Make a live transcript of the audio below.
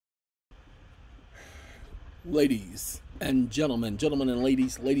Ladies and gentlemen, gentlemen and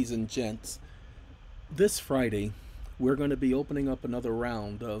ladies, ladies and gents, this Friday we're going to be opening up another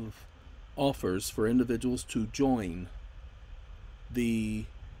round of offers for individuals to join the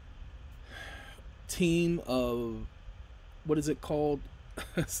team of, what is it called?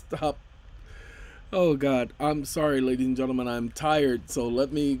 Stop. Oh God, I'm sorry, ladies and gentlemen, I'm tired, so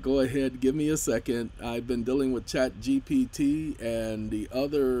let me go ahead, give me a second. I've been dealing with Chat GPT and the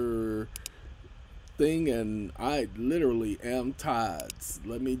other thing, and I literally am tired.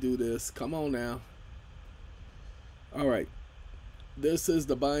 Let me do this. Come on now. All right. This is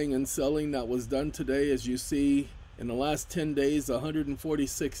the buying and selling that was done today. As you see, in the last 10 days,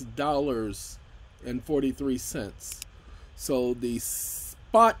 $146.43. So the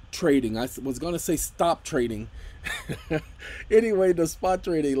spot trading, I was going to say stop trading. Anyway, the spot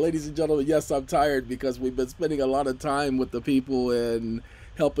trading, ladies and gentlemen, yes, I'm tired because we've been spending a lot of time with the people and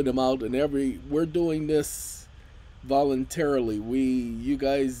helping them out, and we're doing this voluntarily. You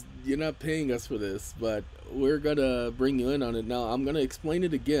guys, you're not paying us for this, but we're gonna bring you in on it. Now I'm gonna explain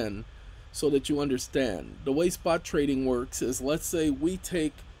it again so that you understand. The way spot trading works is, let's say we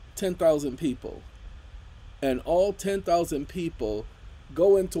take 10,000 people, and all 10,000 people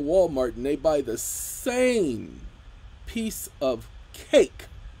go into Walmart and they buy the same piece of cake,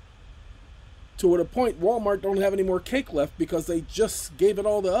 to the point Walmart don't have any more cake left because they just gave it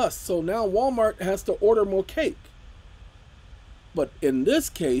all to us. So now Walmart has to order more cake. But in this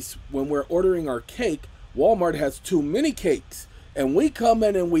case, when we're ordering our cake, Walmart has too many cakes. And we come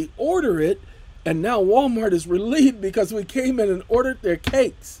in and we order it, and now Walmart is relieved because we came in and ordered their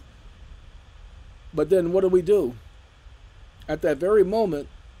cakes. But then what do? At that very moment,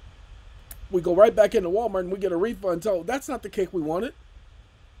 we go right back into Walmart and we get a refund. So that's not the cake we wanted.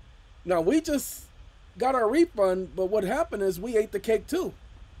 Now, we just got our refund, but what happened is we ate the cake too.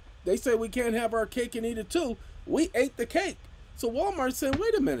 They say we can't have our cake and eat it too. We ate the cake. So Walmart said,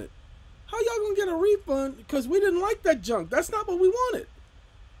 wait a minute, how y'all gonna get a refund because we didn't like that junk? That's not what we wanted.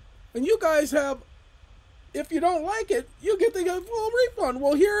 And you guys have, if you don't like it, you get the full refund.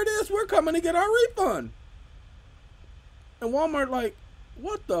 Well, here it is. We're coming to get our refund. And Walmart like,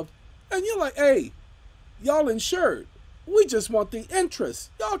 what the? And you're like, hey, y'all insured. We just want the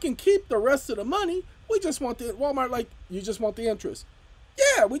interest. Y'all can keep the rest of the money. We just want the, Walmart like, you just want the interest.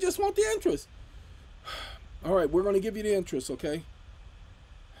 Yeah, we just want the interest. All right, we're going to give you the interest, okay?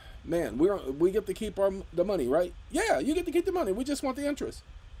 Man, we get to keep the money, right? Yeah, you get to keep the money. We just want the interest.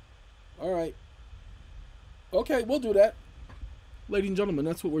 All right. Okay, we'll do that. Ladies and gentlemen,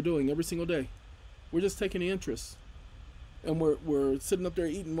 that's what we're doing every single day. We're just taking the interest. And we're sitting up there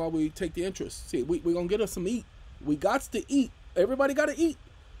eating while we take the interest. See, we're going to get us some eat. We got to eat. Everybody got to eat.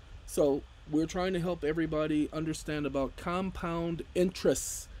 So we're trying to help everybody understand about compound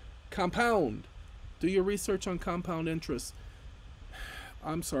interest. Compound. Do your research on compound interest.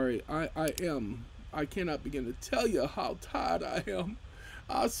 I'm sorry. I cannot begin to tell you how tired I am.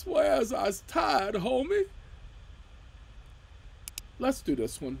 I swear I was tired, homie. Let's do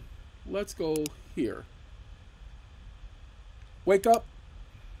this one. Let's go here. Wake up.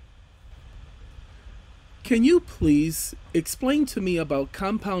 Can you please explain to me about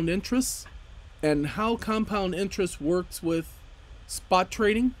compound interest and how compound interest works with spot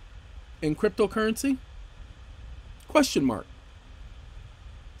trading in cryptocurrency? Question mark.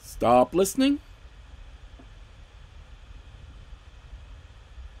 Stop listening.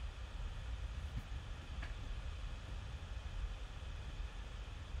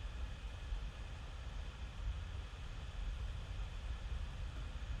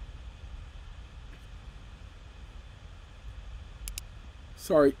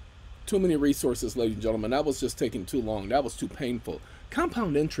 Sorry, too many resources, ladies and gentlemen. That was just taking too long. That was too painful.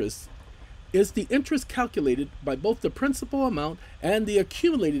 Compound interest is the interest calculated by both the principal amount and the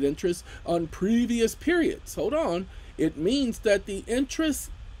accumulated interest on previous periods. Hold on. It means that as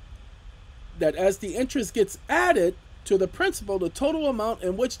the interest gets added to the principal, the total amount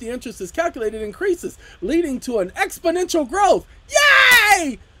in which the interest is calculated increases, leading to an exponential growth.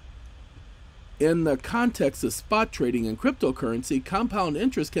 Yay! In the context of spot trading and cryptocurrency, compound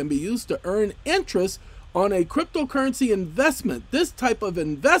interest can be used to earn interest on a cryptocurrency investment. This type of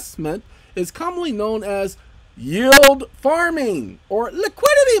investment is commonly known as yield farming or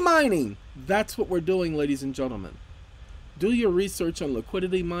liquidity mining. That's what we're doing, ladies and gentlemen. Do your research on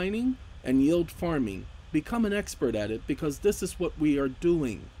liquidity mining and yield farming. Become an expert at it because this is what we are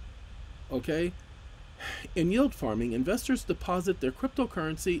doing. Okay? In yield farming, investors deposit their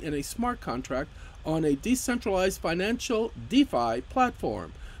cryptocurrency in a smart contract on a decentralized financial DeFi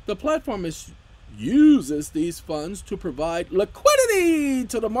platform. The platform uses these funds to provide liquidity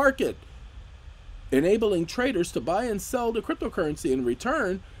to the market enabling traders to buy and sell the cryptocurrency. In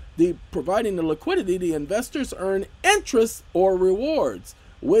return, providing the liquidity, the investors earn interest or rewards,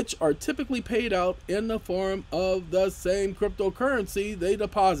 which are typically paid out in the form of the same cryptocurrency they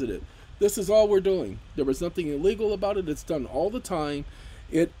deposited. This is all we're doing. There was nothing illegal about it. It's done all the time.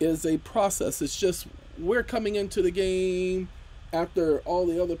 It is a process. It's just we're coming into the game after all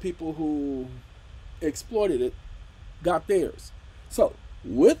the other people who exploited it got theirs. So,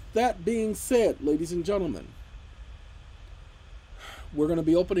 with that being said, ladies and gentlemen, we're going to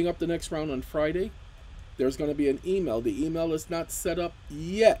be opening up the next round on Friday. There's going to be an email. The email is not set up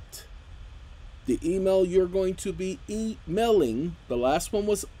yet. The email you're going to be emailing, the last one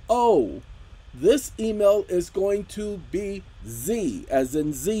was O. This email is going to be Z, as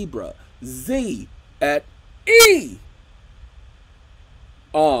in zebra. Z at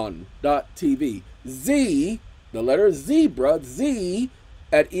EeoN.tv. Z, the letter zebra, Z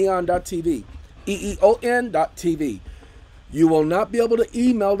at EeoN.tv. EeoN.tv. You will not be able to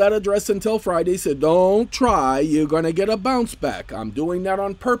email that address until Friday, so don't try. You're going to get a bounce back. I'm doing that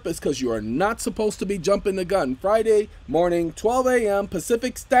on purpose because you are not supposed to be jumping the gun. Friday morning, 12 a.m.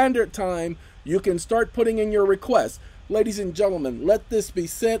 Pacific Standard Time, you can start putting in your request. Ladies and gentlemen, let this be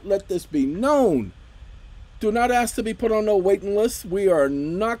said, let this be known. Do not ask to be put on no waiting list. We are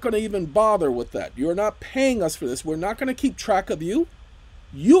not going to even bother with that. You're not paying us for this. We're not going to keep track of you.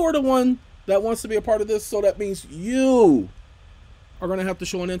 You are the one that wants to be a part of this, so that means you are going to have to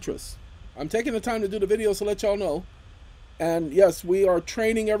show an interest. I'm taking the time to do the video to let y'all know. And yes, we are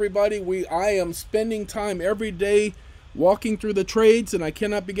training everybody. I am spending time every day walking through the trades, and I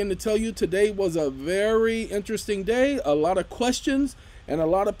cannot begin to tell you, today was a very interesting day. A lot of questions and a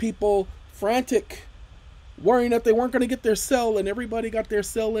lot of people frantic, worrying that they weren't going to get their sell, and everybody got their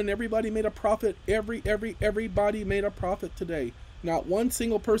sell, and everybody made a profit. Everybody made a profit today. Not one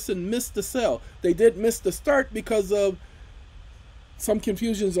single person missed the sell. They did miss the start because of some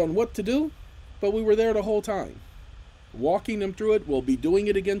confusions on what to do, but we were there the whole time, walking them through it. We'll be doing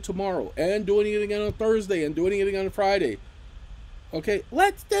it again tomorrow, and doing it again on Thursday, and doing it again on Friday. Okay,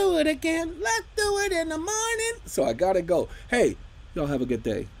 let's do it again. Let's do it in the morning. So I gotta go. Hey, y'all have a good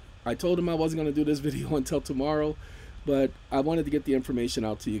day. I told him I wasn't gonna do this video until tomorrow, but I wanted to get the information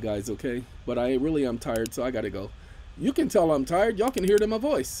out to you guys, okay? But I really am tired, so I gotta go. You can tell I'm tired. Y'all can hear it in my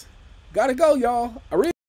voice. Gotta go, y'all.